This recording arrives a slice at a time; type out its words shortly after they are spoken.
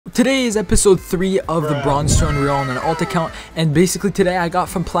Today is episode 3 of the Bronze to Unreal on an alt account, and basically today I got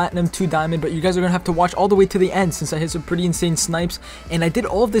from Platinum to Diamond, but you guys are gonna have to watch all the way to the end since I hit some pretty insane snipes, and I did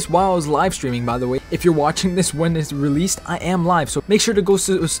all of this while I was live streaming, by the way. If you're watching this when it's released, I am live, so make sure to go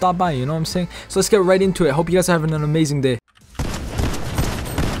stop by, you know what I'm saying? So let's get right into it. Hope you guys are having an amazing day.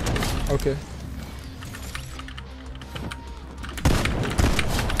 Okay.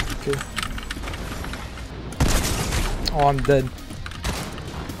 Okay. Oh, I'm dead.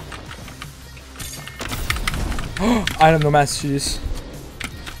 I have no master cheese.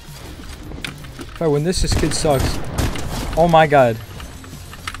 If I win this kid sucks. Oh my god.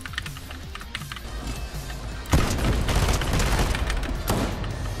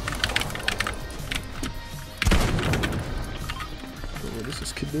 What is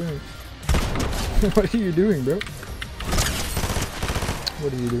this kid doing? What are you doing, bro?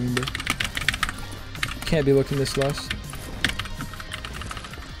 What are you doing, bro? Can't be looking this lost.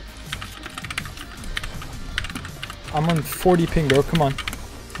 I'm on 40 ping, bro. Come on.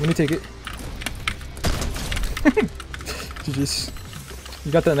 Let me take it. GG's.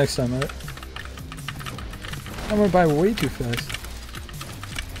 You got that next time, alright? I'm gonna buy way too fast.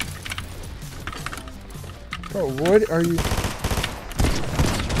 Bro, what are you...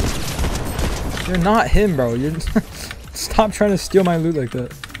 You're not him, bro. You're... Stop trying to steal my loot like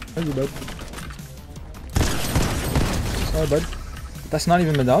that. Thank you, bud. Sorry, bud. That's not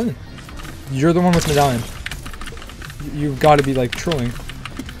even medallion. You're the one with medallion. You've got to be like trolling.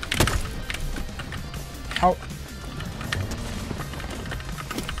 How?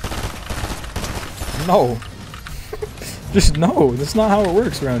 No. Just no. That's not how it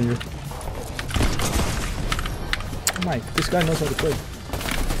works around here. Mike, this guy knows how to play.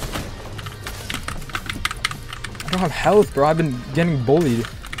 I don't have health, bro. I've been getting bullied.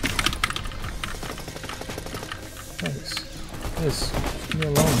 Thanks. Yes. Leave me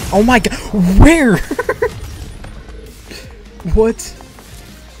alone. Oh my god. Where? What?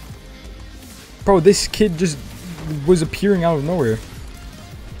 Bro, this kid just was appearing out of nowhere.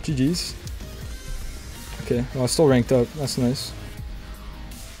 GG's. Okay, well, I still ranked up. That's nice.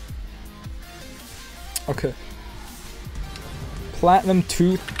 Okay. Platinum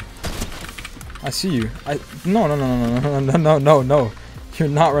 2. I see you. No. You're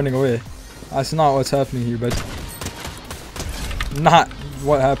not running away. That's not what's happening here, but not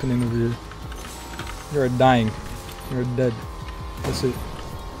what happening over here. You're dying. You're dead. That's it.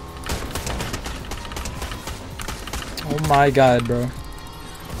 Oh my god, bro.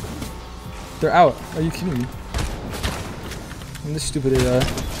 They're out. Are you kidding me? I'm this stupid AI.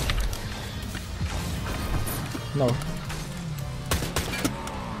 No.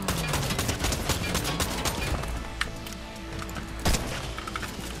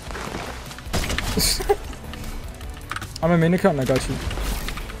 I'm a main account and I got you.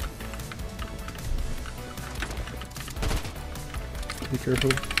 Be careful.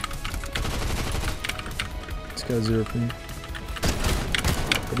 This guy's 0 ping.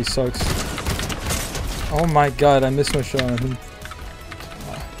 But he sucks. Oh my god, I missed my shot on him.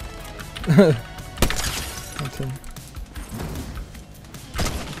 That's him.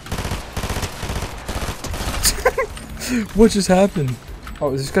 What just happened?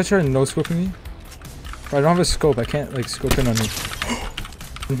 Oh, is this guy trying to no-scoping me? Bro, I don't have a scope. I can't like scope in on him.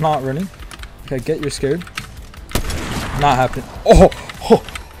 I'm not running. Okay, get you're scared. Not happening. Oh,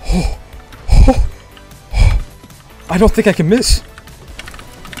 I don't think I can miss.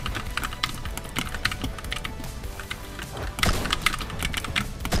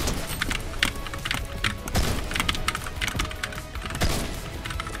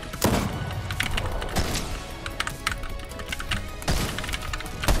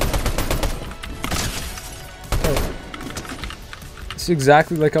 Oh. It's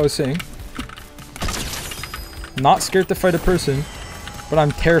exactly like I was saying. Not scared to fight a person, but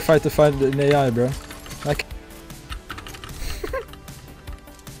I'm terrified to fight an AI, bro. Like,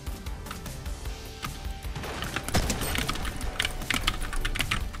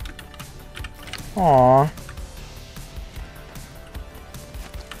 aww.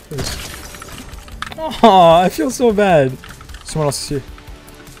 Aww, I feel so bad. Someone else is here.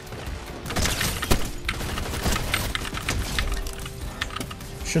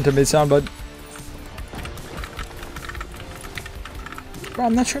 Shouldn't have made sound, bud. Bro,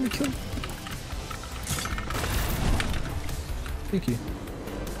 I'm not trying to kill you. Thank you.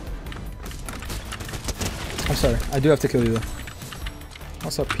 I'm sorry. I do have to kill you though.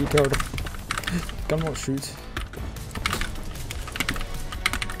 What's up, Peter? Gun won't shoot.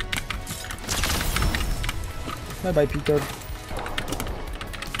 Bye bye, Peter.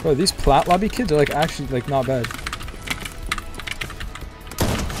 Bro, these plat lobby kids are like actually like not bad.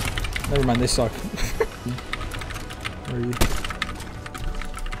 Never mind, they suck. Where are you?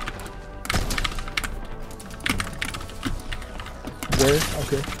 Where?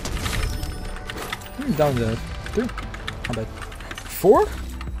 Okay. How many down there? 3? Not bad. 4?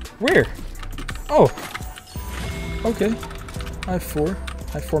 Where? Oh. Okay. I have 4.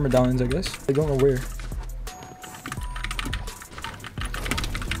 I have 4 medallions, I guess. I don't know where.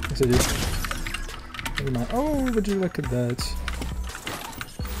 Yes, I do. Never mind. Oh, would you look at that?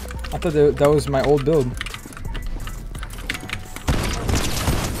 I thought that was my old build.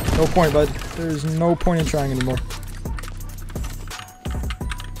 No point, bud. There's no point in trying anymore.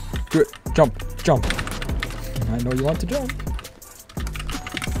 Do it. Jump. Jump. I know you want to jump.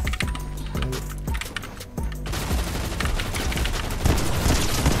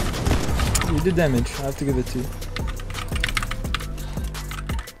 You did damage. I have to give it to you.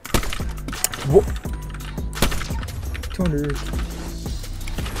 Whoa. 200.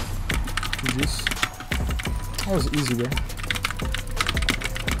 GG's. That was easy, bro.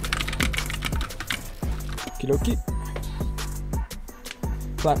 Okie dokie.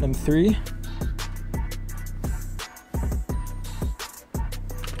 Platinum 3.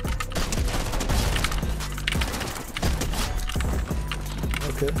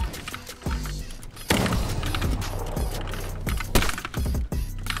 Okay.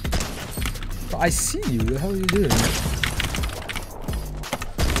 But I see you. What the hell are you doing?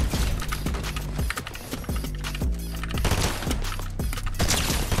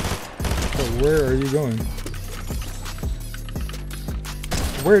 But where are you going?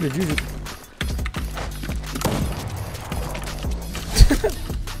 Where did you...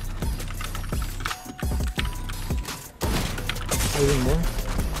 Anything more?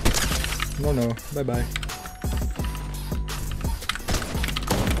 No, no. Bye-bye.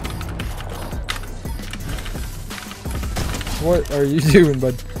 What are you doing,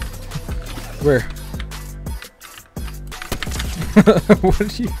 bud? Where? What are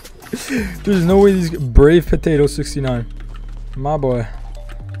you... There's no way these... Brave Potato 69. My boy.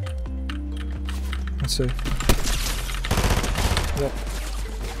 Let's see. Yep.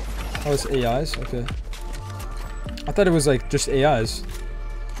 Oh, it's AIs? Okay. I thought it was like just AIs.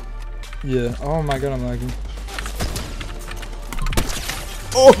 Yeah. Oh my god, I'm lagging.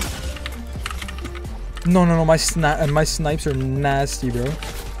 Oh! No, no, no. My snipes are nasty, bro.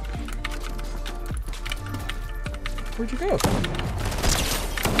 Where'd you go?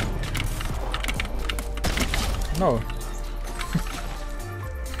 No.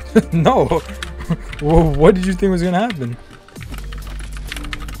 No. Well, what did you think was gonna happen?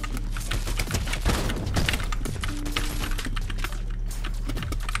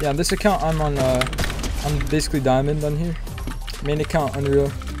 Yeah, on this account I'm on I'm basically diamond on here. Main account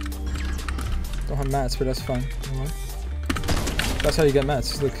Unreal. Don't have mats, but that's fine. That's how you get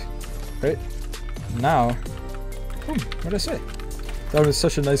mats. Look, right now. Boom. What did I say? That was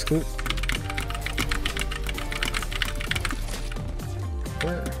such a nice clip.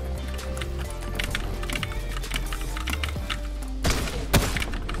 Where?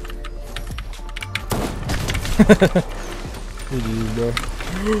 GG, bro.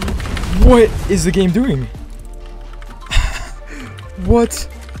 What is the game doing? What?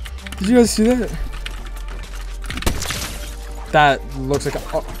 Did you guys see that? That looks like a...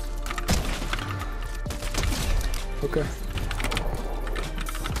 Oh. Okay.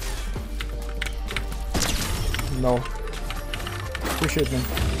 No. Appreciate it, man.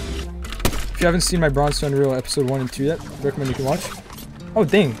 If you haven't seen my Bronze to Unreal episode 1 and 2 yet, recommend you can watch. Oh,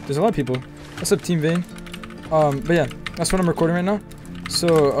 dang. There's a lot of people. What's up, Team Vane? But yeah, that's what I'm recording right now.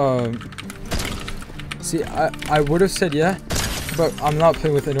 So, see, I would have said yeah, but I'm not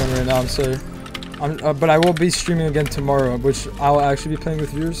playing with anyone right now, I'm sorry. But I will be streaming again tomorrow, which I'll actually be playing with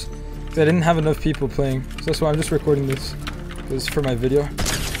viewers. Because I didn't have enough people playing, so that's why I'm just recording this. This is for my video.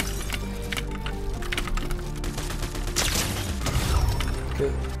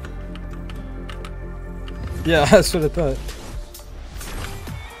 Okay. Yeah, that's what I thought.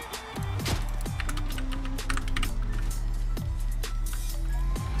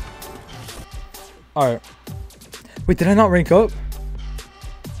 Alright. Wait, did I not rank up?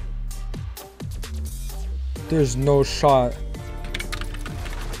 There's no shot.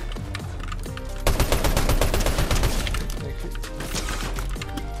 Thank you.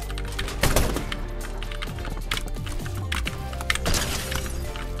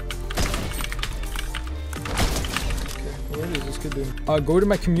 Okay, what is this kid doing? Go to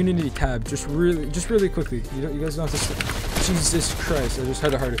my community tab, just really quickly. You guys don't have to. Jesus Christ! I just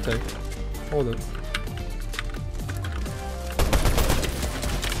had a heart attack. Hold up.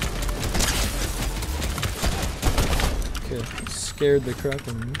 Okay, scared the crap out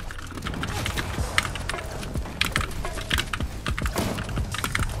of me.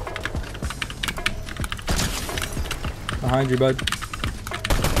 Behind you, bud.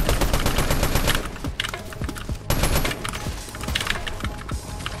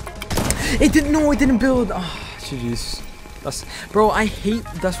 It didn't. No, it didn't build. Oh, jeez. Bro. I hate.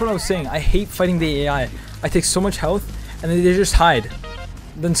 That's what I was saying. I hate fighting the AI. I take so much health, and then they just hide.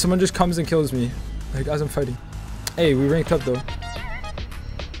 Then someone just comes and kills me, like as I'm fighting. Hey, we ranked up though.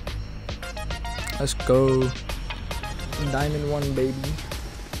 Let's go. Diamond 1, baby.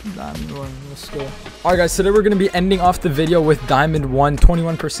 Diamond 1, let's go. Alright guys, today we're going to be ending off the video with Diamond 1,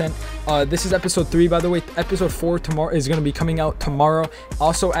 21%. This is episode 3, by the way. Episode 4 tomorrow is going to be coming out tomorrow,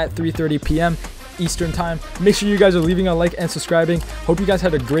 also at 3:30 p.m. Eastern time. Make sure you guys are leaving a like and subscribing. Hope you guys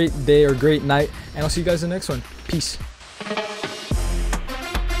had a great day or great night, and I'll see you guys in the next one. Peace.